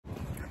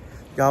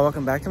Y'all,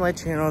 welcome back to my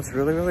channel. It's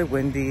really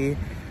windy.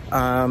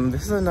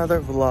 This is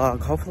another vlog.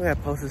 Hopefully I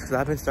post this because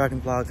I've been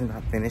starting vlogs and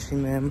not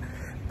finishing them.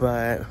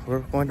 But we're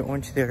going to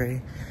Orange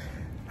Theory.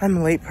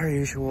 I'm late per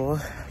usual,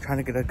 trying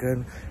to get a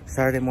good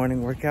Saturday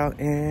morning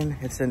workout in.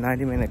 It's a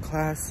 90-minute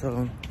class,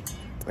 so,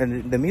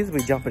 and the music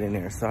will be jumping in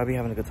there, so I'll be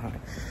having a good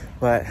time.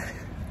 But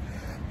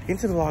get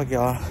into the vlog,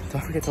 y'all.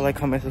 Don't forget to like,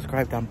 comment,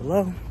 subscribe down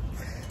below.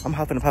 I'm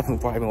huffing and puffing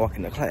before I even walk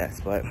into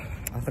class, but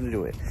I'm gonna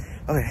do it.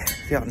 Okay,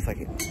 see y'all in a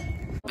second.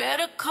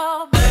 Better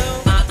call Bill,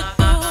 not the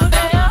food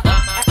there.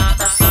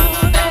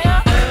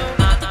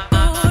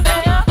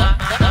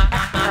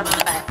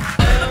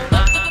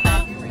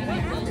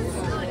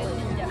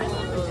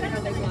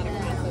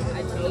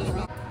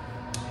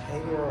 Hey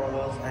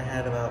girls, I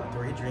had about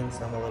 3 drinks.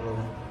 I'm a little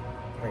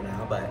right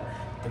now, but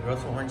the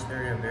girls from Orange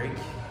Theory are very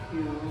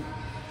cute,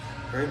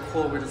 very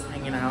cool. We're just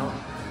hanging out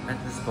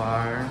at this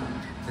bar.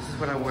 This is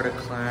what I wore to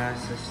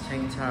class. This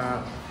tank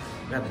top,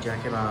 got the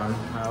jacket on.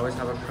 I always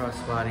have a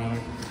crossbody.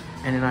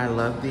 And then I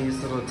love these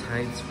little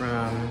tights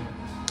from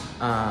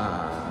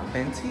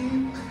Fenty.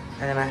 And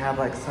then I have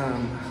like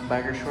some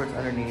biker shorts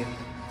underneath,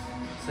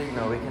 so you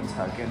know we can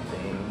tuck in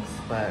things.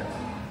 But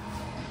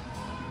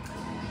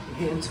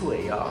get into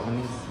it, y'all.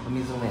 Let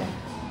me zoom in.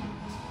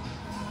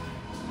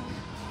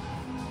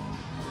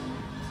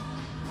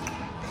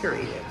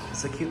 Period.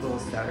 It's a cute little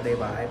Saturday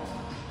vibe.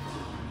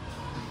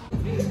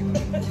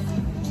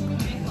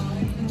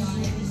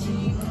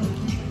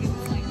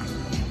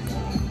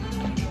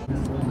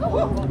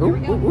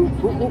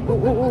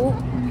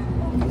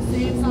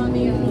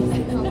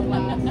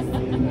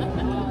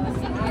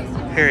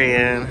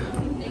 Period.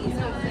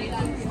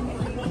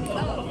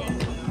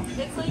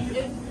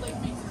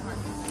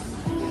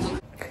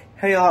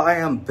 Hey y'all, I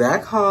am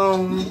back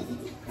home.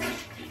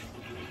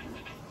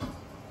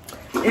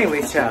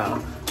 Anyways,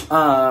 y'all.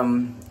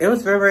 It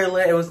was very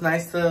lit. It was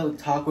nice to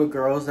talk with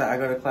girls that I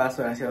go to class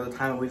with. I see all the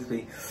time. We used to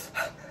be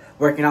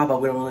working out, but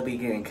we don't really be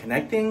getting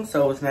connecting.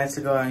 So it was nice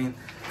to go and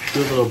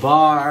do a little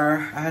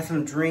bar. I had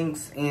some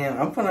drinks, and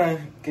I'm gonna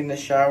get in the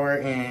shower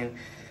and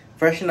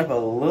freshen up a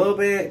little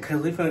bit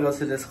because we're gonna go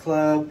to this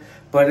club.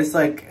 But it's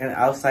like an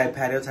outside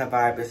patio type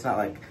vibe. It's not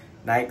like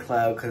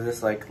nightclub because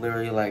it's like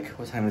literally like,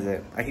 what time is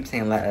it? I keep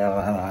saying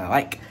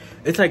like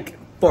it's like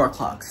 4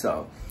 o'clock.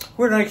 So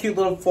we're doing a cute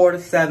little 4 to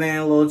 7,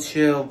 a little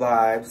chill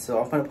vibe.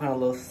 So I'm gonna put on a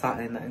little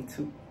something, nothing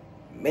too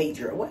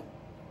major,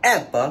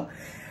 whatever.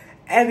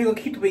 And we're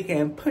gonna keep the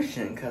weekend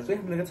pushing because we're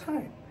having a good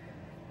time.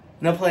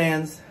 No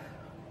plans,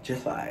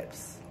 just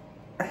vibes.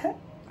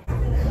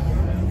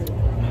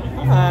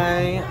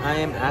 Hi, I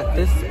am at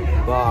this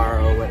bar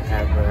or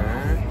whatever,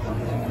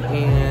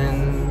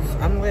 and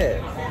I'm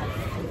lit.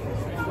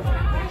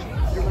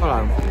 Hold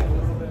on.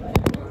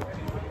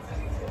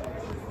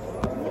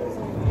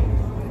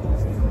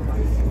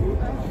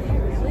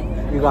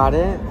 You got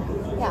it?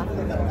 Yeah.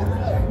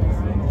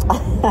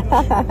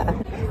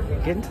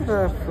 Get into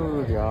the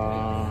food,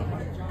 y'all.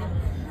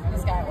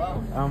 This guy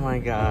will. Oh my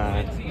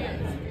god.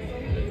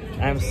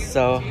 I'm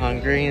so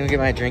hungry. Let me get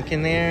my drink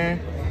in there.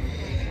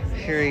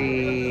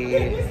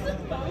 Period.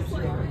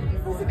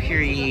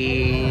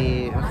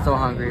 Period. I'm so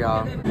hungry,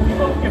 y'all.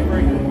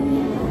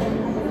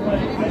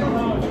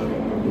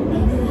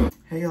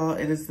 Hey y'all,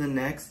 it is the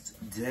next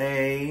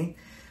day.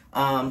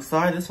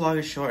 Sorry this vlog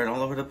is short and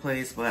all over the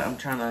place, but I'm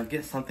trying to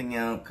get something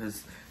out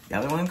because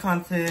y'all been wanting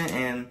content,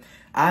 and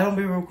I don't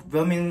be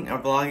filming or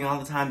vlogging all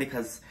the time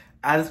because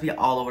I just be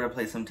all over the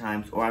place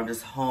sometimes, or I'm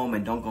just home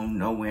and don't go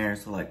nowhere,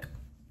 so like.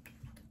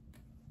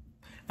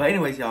 But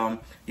anyways, y'all,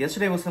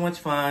 yesterday was so much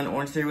fun.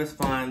 Orange Theory was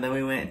fun. Then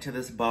we went to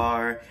this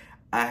bar.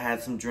 I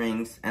had some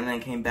drinks and then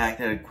came back,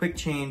 did a quick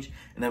change,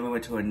 and then we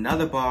went to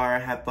another bar,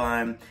 had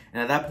fun.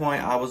 And at that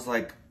point, I was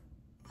like,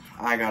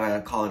 I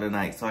gotta call it a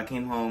night. So I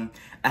came home.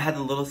 I had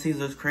the Little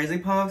Caesars Crazy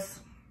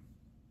Puffs.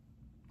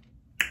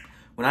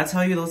 When I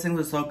tell you those things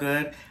are so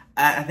good,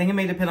 I think it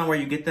may depend on where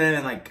you get them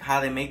and like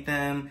how they make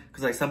them.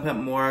 Cause like some put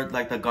more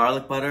like the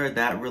garlic butter,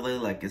 that really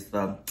like is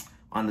the,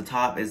 on the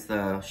top is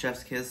the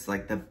chef's kiss,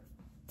 like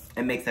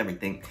it makes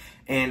everything.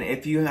 And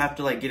if you have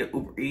to like get it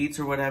Uber Eats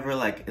or whatever,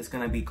 like it's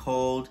gonna be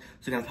cold.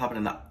 So you're gonna pop it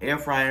in the air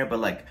fryer, but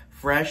like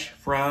fresh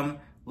from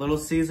Little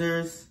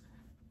Caesars.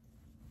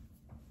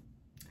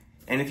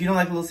 And if you don't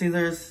like Little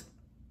Caesars,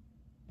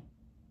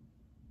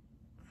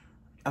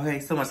 okay,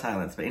 so much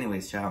silence. But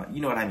anyways, child,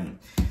 you know what I mean.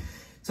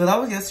 So that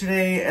was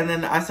yesterday, and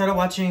then I started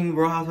watching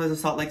Real Housewives of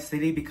Salt Lake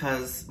City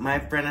because my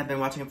friend had been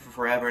watching it for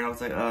forever, and I was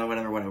like,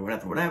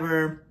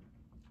 whatever.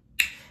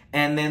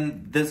 And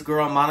then this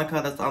girl,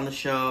 Monica, that's on the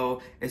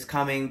show, is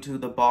coming to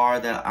the bar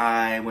that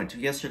I went to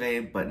yesterday,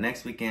 but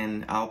next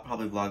weekend, I'll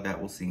probably vlog that,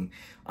 we'll see.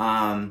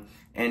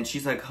 And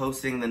she's like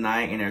hosting the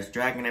night, and there's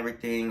drag and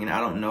everything, and I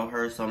don't know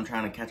her, so I'm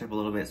trying to catch up a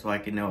little bit so I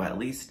can know at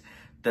least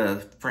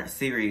the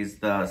series,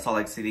 the Salt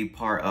Lake City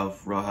part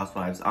of Real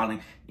Housewives. I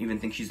don't even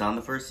think she's on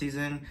the first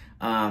season,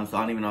 so I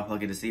don't even know if I'll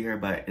get to see her,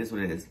 but it's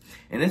what it is.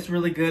 And it's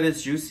really good,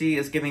 it's juicy,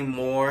 it's giving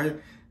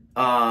more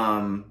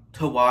to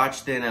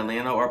watch than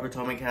Atlanta or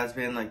Potomac has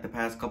been like the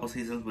past couple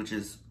seasons, which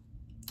is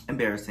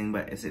embarrassing,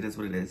 but it is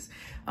what it is.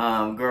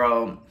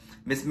 Girl,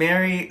 Miss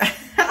Mary.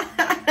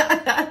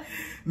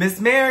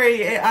 Miss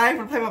Mary, I ain't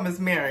gonna play about Miss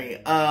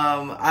Mary.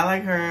 I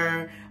like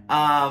her.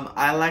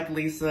 I like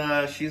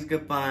Lisa. She's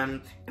good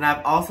fun. And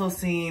I've also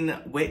seen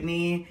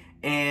Whitney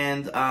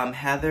and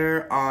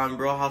Heather on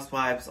Real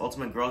Housewives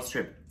Ultimate Girls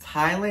Trip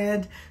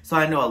Thailand. So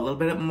I know a little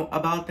bit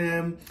about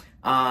them.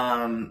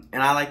 And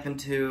I like them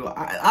too.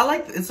 I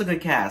like, it's a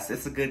good cast.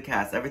 It's a good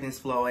cast. Everything's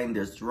flowing.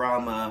 There's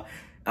drama.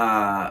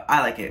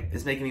 I like it.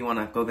 It's making me want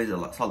to go visit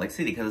Salt Lake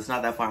City because it's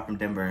not that far from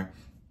Denver.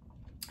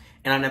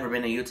 And I've never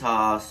been to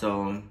Utah,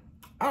 so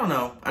I don't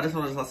know. I just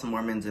know there's lots of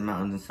Mormons and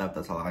mountains and stuff.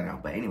 That's all I know.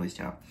 But anyways,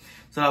 child.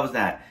 So that was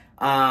that.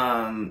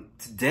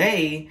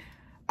 Today,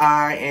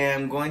 I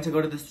am going to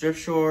go to the thrift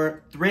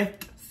store.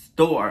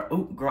 Oh,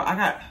 girl, I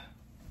got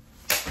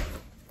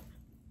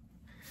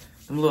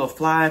some little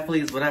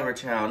fleas, whatever,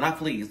 child. Not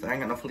fleas. I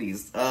ain't got no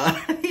fleas.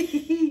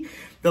 The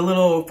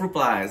little fruit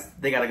flies.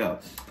 They gotta go.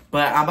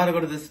 But I'm about to go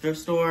to this thrift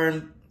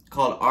store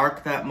called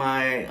Arc that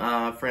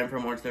my friend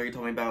from Orange Theory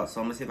told me about.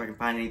 So I'm gonna see if I can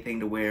find anything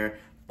to wear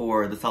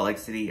for the Salt Lake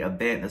City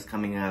event that's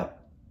coming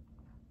up.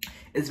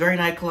 It's very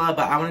nightclub,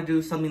 but I want to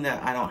do something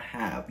that I don't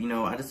have. You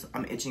know,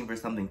 I'm itching for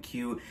something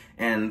cute,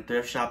 and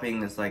thrift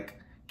shopping is like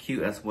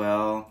cute as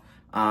well.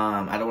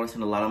 I don't want to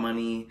spend a lot of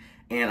money.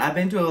 And I've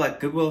been to like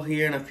Goodwill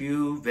here and a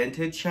few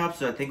vintage shops,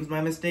 so I think it was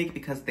my mistake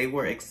because they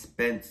were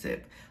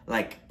expensive.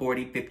 Like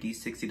 $40, $50,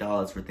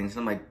 $60 for things.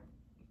 And I'm like,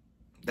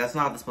 that's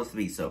not how it's supposed to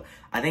be. So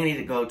I think I need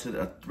to go to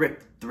the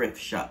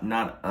thrift shop,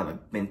 not a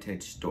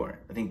vintage store.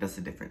 I think that's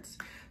the difference.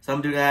 So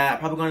I'm gonna do that.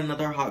 Probably going on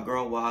another hot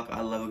girl walk.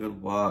 I love a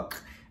good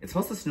walk. It's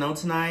supposed to snow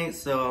tonight,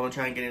 so I'm gonna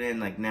try and get it in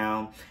like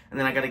now. And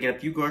then I gotta get a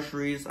few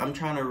groceries. I'm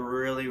trying to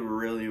really,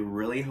 really,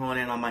 really hone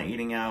in on my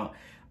eating out.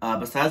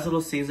 Besides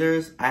Little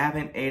Caesars, I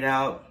haven't ate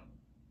out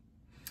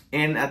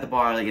in at the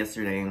bar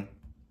yesterday.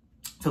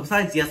 So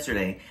besides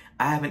yesterday,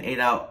 I haven't ate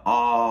out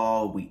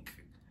all week,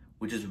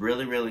 which is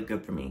really, really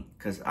good for me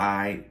because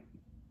I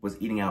was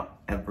eating out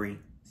every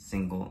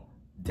single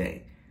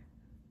day,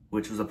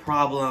 which was a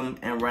problem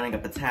and running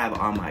up a tab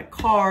on my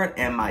card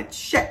and my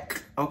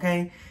check,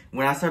 okay?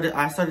 When I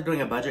started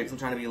doing a budget because I'm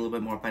trying to be a little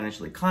bit more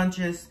financially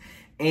conscious,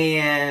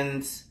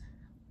 and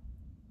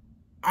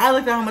I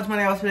looked at how much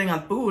money I was spending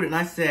on food and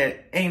I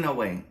said, ain't no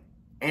way,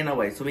 ain't no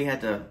way. So we had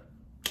to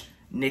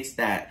nix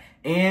that.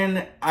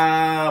 And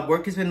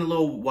work has been a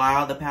little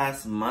wild the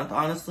past month,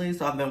 honestly,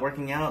 so I've been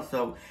working out,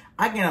 so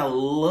I gained a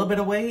little bit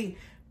of weight,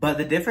 but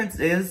the difference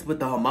is with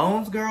the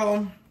hormones,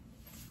 girl,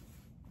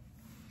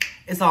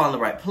 it's all in the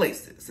right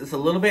places. It's a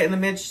little bit in the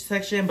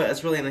midsection, but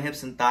it's really in the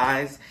hips and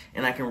thighs,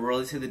 and I can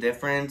really see the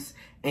difference.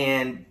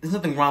 And there's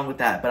nothing wrong with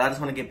that, but I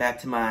just want to get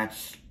back to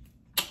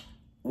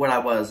what I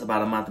was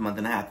about a month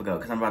and a half ago,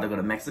 because I'm about to go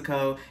to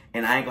Mexico,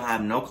 and I ain't gonna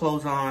have no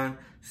clothes on,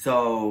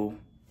 so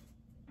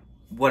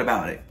what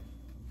about it?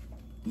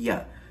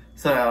 Yeah.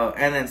 So,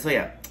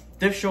 yeah,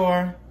 thrift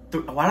store.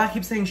 Why do I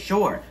keep saying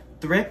shore?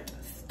 Thrift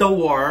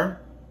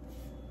store,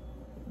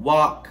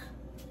 walk,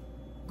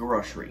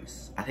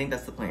 groceries. I think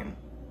that's the plan.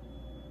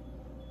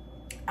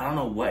 I don't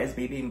know what is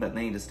beeping, but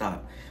they need to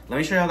stop. Let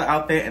me show y'all the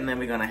outfit and then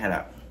we're gonna head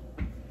out.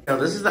 So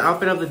this is the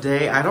outfit of the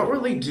day. I don't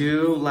really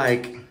do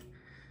like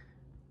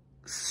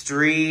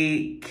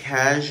street,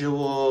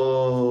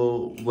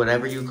 casual,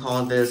 whatever you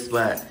call this,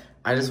 but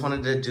I just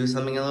wanted to do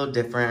something a little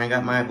different. I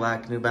got my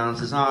black New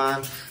Balances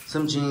on,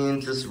 some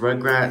jeans, this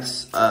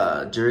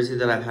Rugrats jersey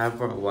that I've had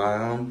for a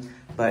while,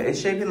 but it's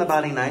shaping the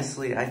body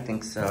nicely, I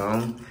think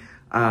so.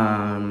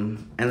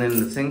 And then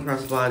the same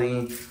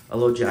crossbody, a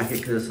little jacket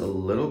because it's a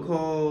little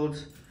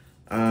cold.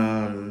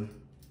 I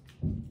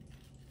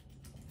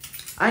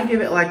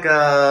give it like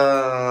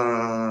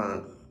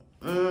a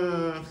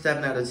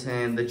 7 out of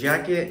 10. The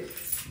jacket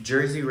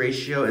jersey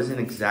ratio isn't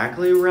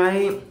exactly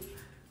right,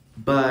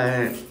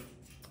 but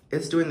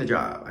it's doing the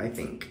job, I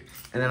think.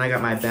 And then I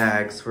got my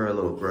bags for a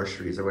little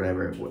groceries or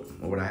whatever,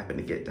 what I happen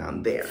to get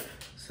down there.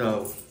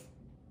 So,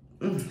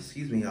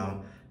 excuse me,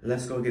 y'all.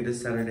 Let's go get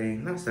this Saturday,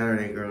 not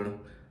Saturday, girl.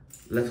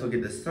 Let's go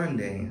get this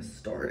Sunday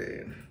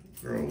started.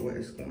 Girl, what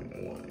is going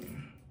on?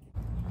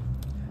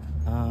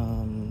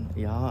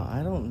 Y'all,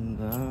 I don't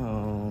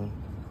know.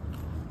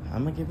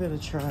 I'm gonna give it a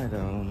try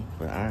though,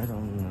 but I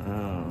don't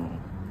know.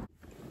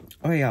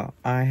 Oh, y'all,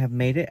 I have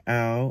made it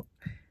out.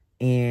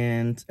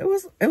 And it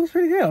was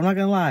pretty good, I'm not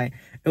gonna lie.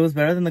 It was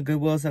better than the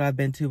Goodwills that I've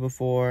been to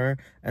before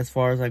as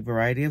far as like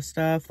variety of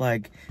stuff.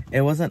 Like,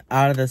 it wasn't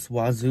out of this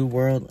wazoo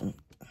world,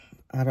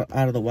 out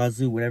of the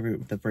wazoo, whatever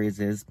the phrase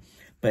is.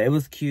 But it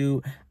was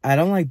cute. I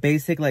don't like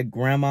basic like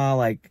grandma,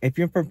 like if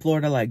you're from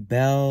Florida, like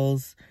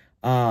Bells,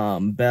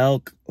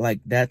 Belk,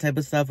 like that type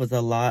of stuff was a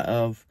lot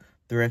of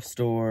thrift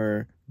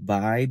store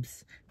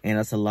vibes. And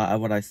that's a lot of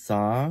what I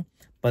saw.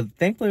 But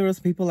thankfully, there was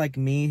people like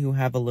me who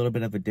have a little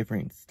bit of a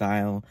different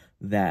style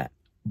that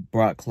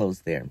brought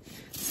clothes there.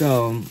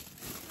 So,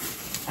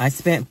 I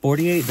spent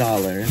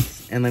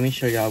 $48, and let me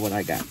show y'all what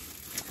I got.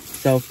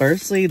 So,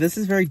 firstly, this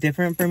is very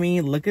different for me.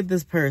 Look at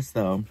this purse,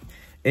 though.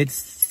 It's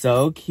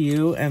so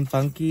cute and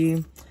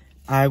funky.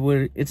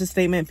 It's a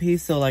statement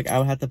piece, so, like, I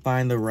would have to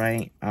find the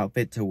right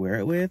outfit to wear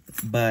it with.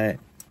 But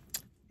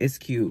It's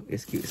cute.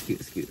 It's cute. It's cute.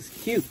 It's cute. It's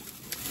cute.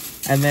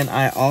 And then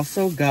I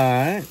also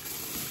got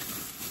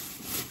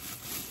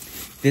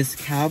this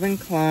Calvin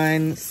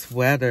Klein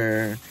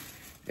sweater.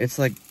 It's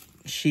like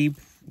sheep,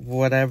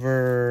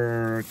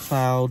 whatever,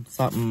 cloud,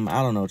 something.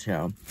 I don't know,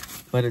 child.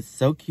 But it's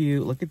so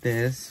cute. Look at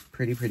this.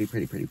 Pretty, pretty,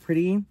 pretty, pretty,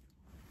 pretty.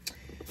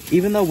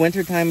 Even though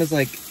wintertime is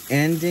like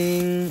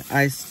ending,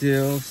 I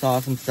still saw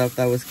some stuff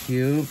that was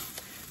cute.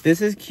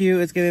 This is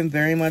cute. It's giving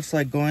very much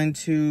like going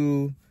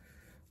to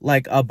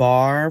like a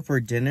bar for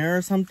dinner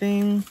or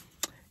something.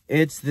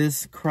 It's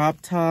this crop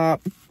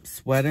top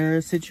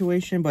sweater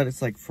situation, but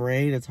it's like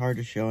frayed. It's hard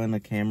to show in the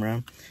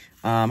camera.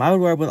 I would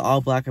wear it with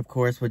all black, of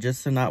course, but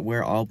just to not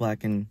wear all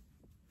black and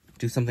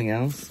do something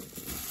else.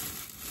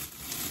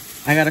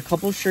 I got a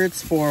couple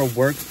shirts for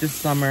work this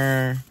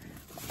summer.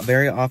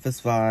 Very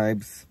office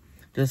vibes.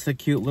 Just a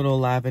cute little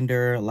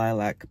lavender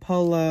lilac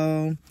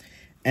polo.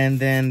 And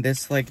then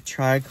this like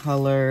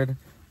tri-colored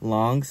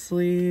long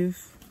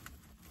sleeve.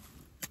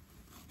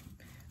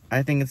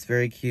 I think it's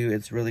very cute.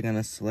 It's really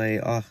gonna slay.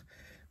 Oh,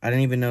 I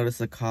didn't even notice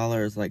the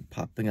collar is like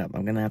popping up.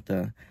 I'm gonna have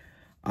to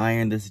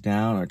iron this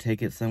down or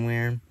take it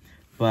somewhere.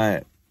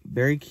 But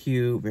very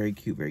cute, very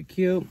cute, very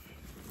cute.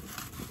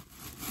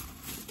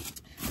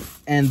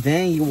 And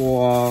then you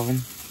all,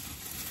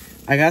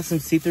 I got some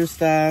see-through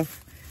stuff.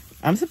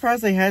 I'm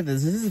surprised they had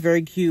this. This is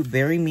very cute,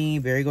 very me,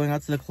 very going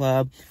out to the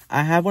club.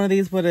 I have one of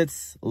these, but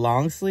it's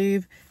long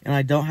sleeve, and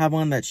I don't have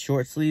one that's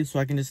short sleeve, so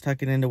I can just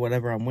tuck it into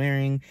whatever I'm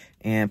wearing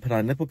and put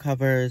on nipple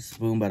covers.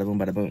 Boom, bada boom,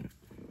 bada boom.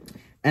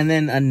 And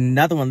then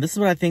another one. This is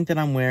what I think that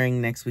I'm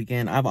wearing next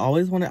weekend.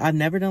 I've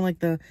never done like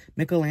the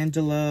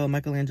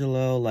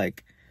Michelangelo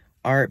like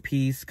art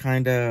piece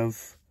kind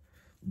of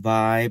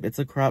vibe. It's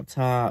a crop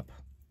top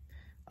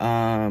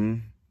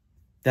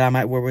that I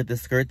might wear with the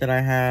skirt that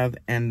I have,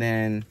 and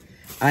then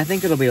I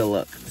think it'll be a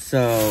look.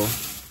 So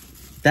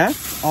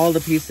that's all the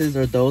pieces,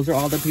 or those are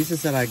all the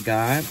pieces that I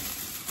got.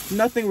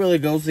 Nothing really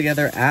goes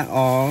together at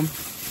all.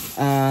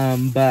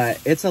 But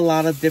it's a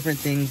lot of different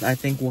things I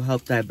think will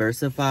help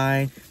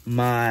diversify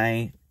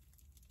my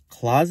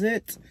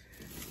closet.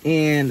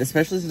 And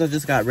especially since I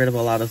just got rid of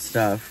a lot of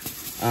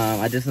stuff.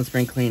 I did some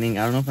spring cleaning.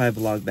 I don't know if I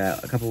vlogged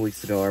that a couple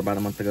weeks ago or about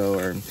a month ago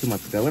or 2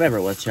 months ago. Whatever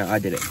it was, child, I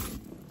did it.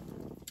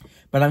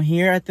 But I'm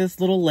here at this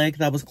little lake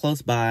that was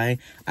close by.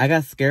 I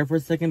got scared for a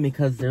second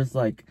because there's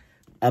like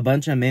a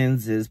bunch of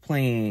men's is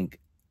playing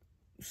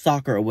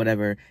soccer or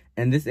whatever.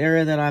 And this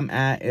area that I'm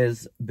at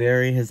is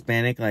very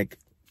Hispanic. Like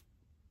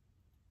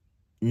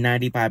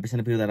 95%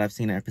 of people that I've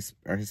seen are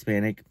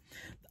Hispanic.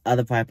 The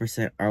other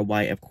 5% are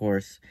white, of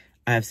course.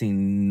 I have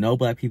seen no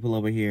black people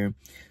over here.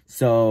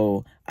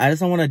 So I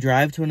just don't want to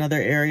drive to another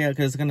area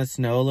because it's going to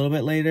snow a little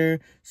bit later.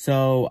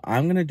 So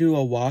I'm going to do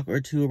a walk or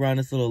two around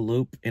this little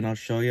loop and I'll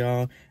show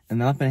y'all. And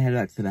then I'm going to head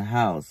back to the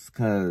house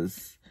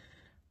because,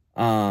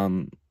 yeah,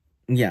 I'm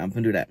going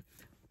to do that.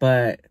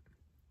 But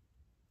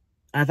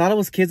I thought it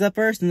was kids at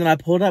first. And then I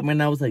pulled up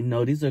and I was like,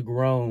 no, these are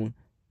grown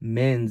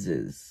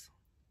men's.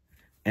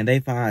 And they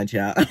fine,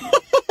 child.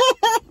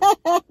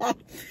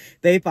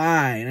 They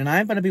fine. And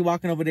I'm going to be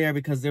walking over there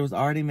because there was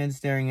already men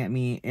staring at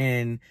me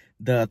in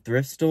the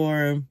thrift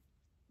store.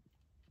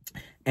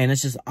 And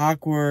it's just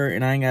awkward.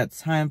 And I ain't got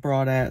time for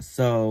all that.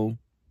 So,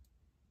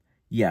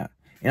 yeah.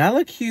 And I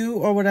look cute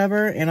or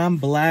whatever. And I'm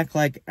black,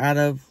 like, out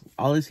of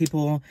all these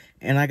people.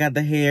 And I got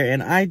the hair.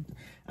 And I'm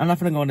not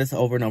going to go on this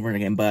over and over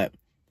again. But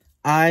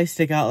I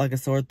stick out like a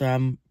sore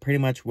thumb pretty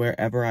much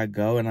wherever I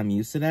go. And I'm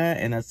used to that.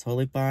 And that's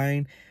totally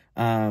fine.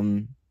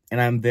 And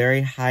I'm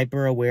very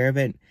hyper aware of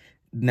it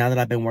now that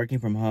I've been working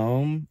from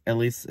home, at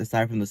least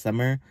aside from the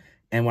summer.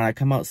 And when I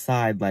come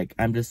outside, like,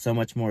 I'm just so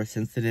much more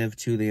sensitive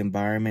to the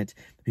environment,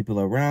 the people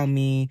around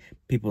me,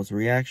 people's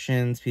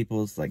reactions,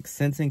 people's, like,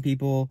 sensing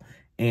people.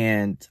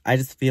 And I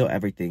just feel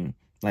everything.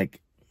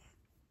 Like,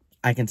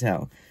 I can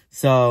tell.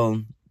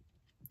 So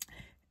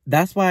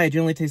that's why it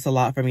generally takes a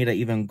lot for me to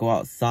even go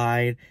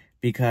outside,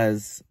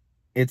 because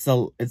it's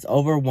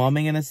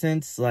overwhelming in a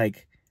sense,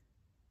 like,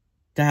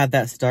 to have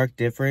that stark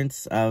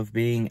difference of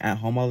being at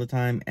home all the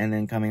time and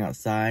then coming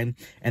outside,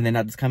 and then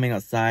not just coming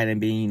outside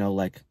and being, you know,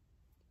 like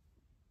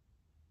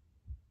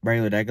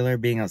regular,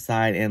 being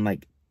outside and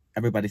like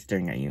everybody's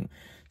staring at you.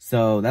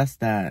 So that's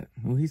that.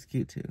 Oh, he's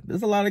cute too.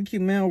 There's a lot of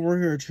cute men over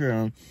here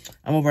too.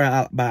 I'm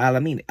over by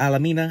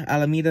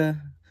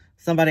Alameda,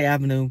 somebody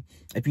Avenue.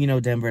 If you know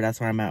Denver, that's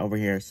where I'm at over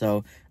here.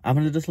 So I'm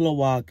gonna do this little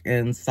walk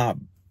and stop.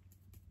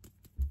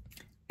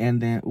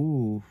 And then,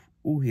 ooh,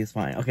 he is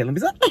fine. Okay, let me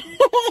stop.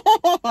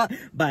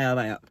 Bye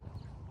out.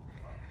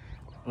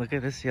 Look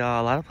at this,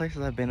 y'all. A lot of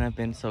places I've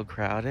been so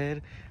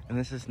crowded, and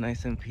this is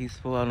nice and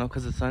peaceful. I don't know,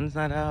 because the sun's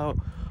not out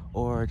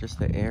or just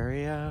the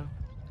area,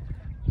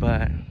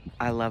 but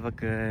I love a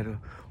good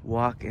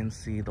walk and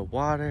see the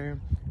water.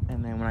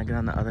 And then when I get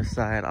on the other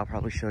side, I'll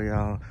probably show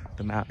y'all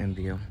the mountain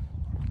view.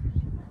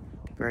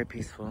 Very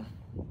peaceful.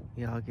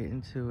 Y'all get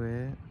into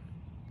it.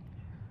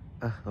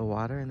 The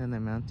water and then the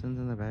mountains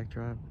in the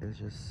backdrop is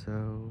just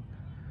so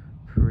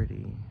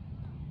pretty.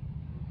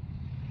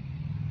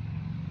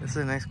 This is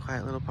a nice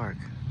quiet little park.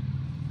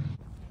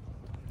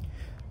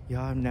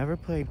 Y'all, I've never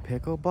played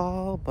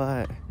pickleball,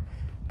 but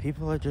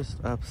people are just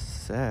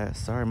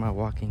obsessed. Sorry, my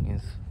walking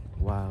is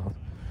wild.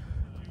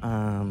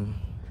 Y'all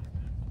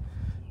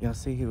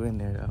see who in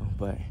there though,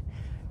 but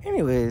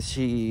anyways,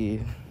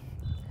 it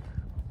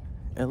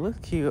looks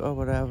cute or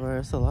whatever.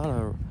 It's a lot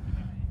of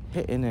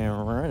hitting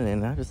and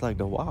running. I just like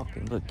to walk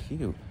and look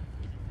cute,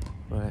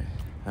 but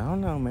I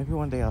don't know, maybe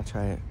one day I'll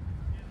try it.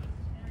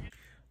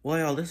 Well,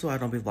 y'all, this is why I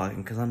don't be vlogging,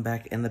 because I'm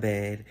back in the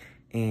bed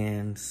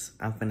and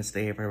I'm finna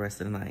stay here for the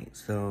rest of the night.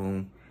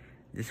 So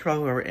this is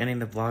probably where we're ending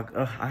the vlog.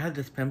 Ugh, I have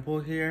this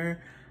pimple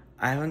here.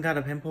 I haven't got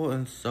a pimple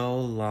in so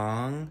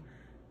long.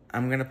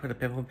 I'm gonna put a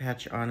pimple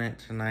patch on it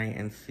tonight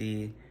and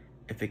see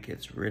if it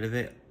gets rid of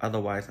it.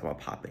 Otherwise, I'm gonna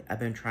pop it. I've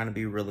been trying to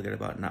be really good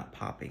about not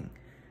popping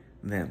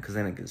them, because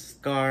then it gets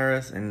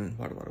scars and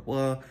blah, blah,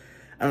 blah.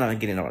 I'm not gonna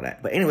get into all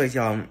that. But anyways,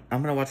 y'all,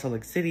 I'm gonna watch Salt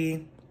Lake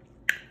City.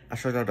 I'll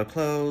show y'all the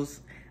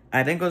clothes.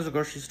 I didn't go to the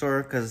grocery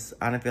store because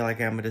I didn't feel like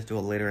it. I'm gonna just do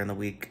it later in the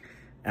week.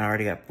 And I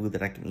already got food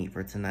that I can eat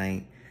for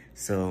tonight.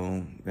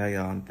 So, yeah,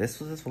 y'all, this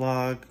was this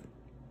vlog.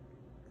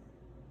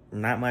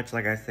 Not much,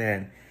 like I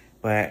said,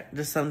 but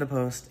just something to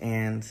post.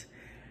 And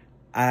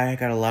I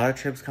got a lot of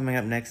trips coming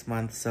up next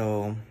month,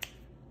 so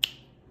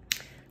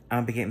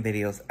I'll be getting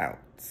videos out.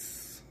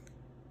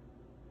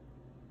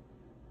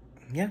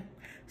 Yeah.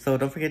 So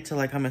don't forget to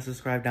like, comment,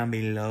 subscribe down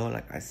below,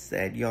 like I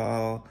said,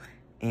 y'all.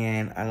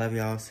 And I love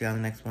y'all. See y'all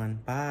in the next one.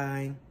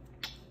 Bye.